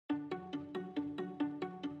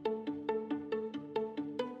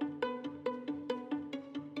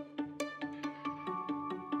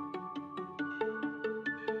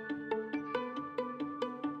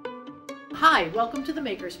Hi, welcome to the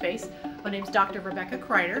MakerSpace. My name's Dr. Rebecca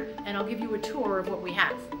Kreider, and I'll give you a tour of what we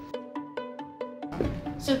have.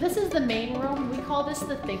 So this is the main room. We call this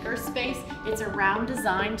the thinker space. It's a round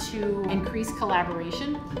design to increase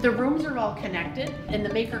collaboration. The rooms are all connected. In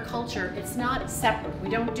the maker culture, it's not separate. We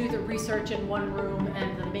don't do the research in one room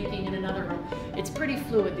and the making in another room. It's pretty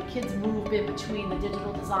fluid. The kids move in between the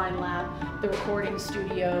digital design lab, the recording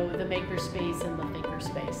studio, the maker space, and the thinker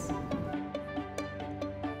space.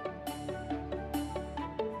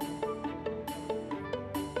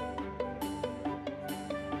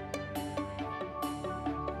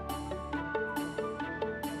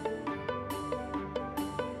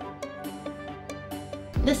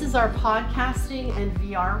 This is our podcasting and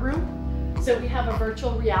VR room. So we have a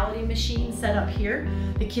virtual reality machine set up here.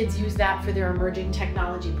 The kids use that for their emerging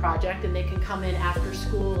technology project, and they can come in after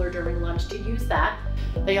school or during lunch to use that.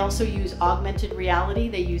 They also use augmented reality.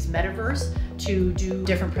 They use metaverse to do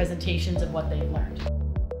different presentations of what they've learned.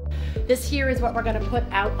 This here is what we're going to put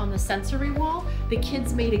out on the sensory wall. The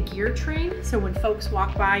kids made a gear train, so when folks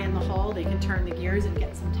walk by in the hall, they can turn the gears and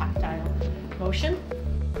get some tactile motion.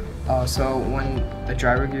 So when the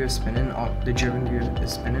driver gear is spinning, the driven gear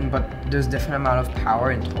is spinning, but there's different amount of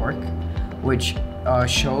power and torque, which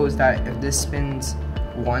shows that if this spins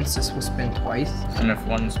once, this will spin twice. And if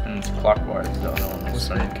one spins clockwise, the other one will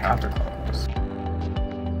spin counterclockwise.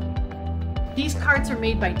 These carts are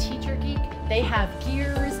made by Teacher Geek. They have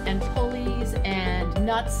gears and pulleys and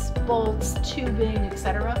nuts, bolts, tubing,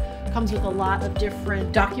 etc. Comes with a lot of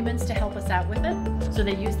different documents to help us out with it. So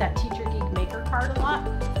they use that Teacher Geek maker cart a lot.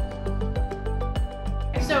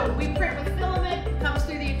 So we print with filament, it comes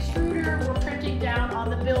through the extruder, we're printing down on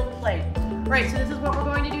the build plate. Right, so this is what we're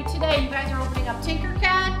going to do today. You guys are opening up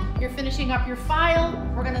Tinkercad, you're finishing up your file,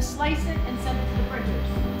 we're going to slice it and send it to the printers.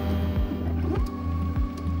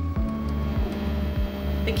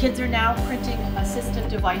 The kids are now printing assistive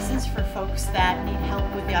devices for folks that need help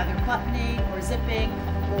with either buttoning or zipping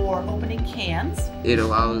or opening cans. It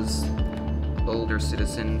allows older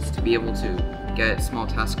citizens to be able to get small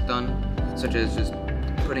tasks done, such as just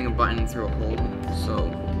putting a button through a hole.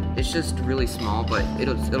 So it's just really small, but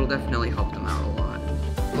it'll definitely help them out a lot.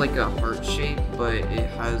 Like a heart shape, but it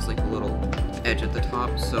has like a little edge at the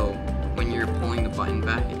top, so when you're pulling the button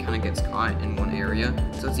back, it kind of gets caught in one area,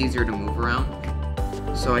 so it's easier to move around.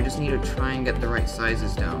 So I just need to try and get the right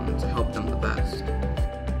sizes down to help them the best.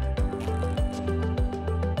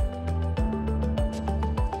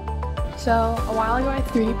 So a while ago I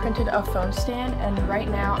 3D printed a phone stand, and right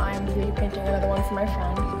now I'm 3D printing another one for my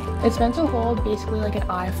friend. It's meant to hold basically like an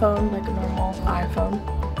iPhone, like a normal iPhone.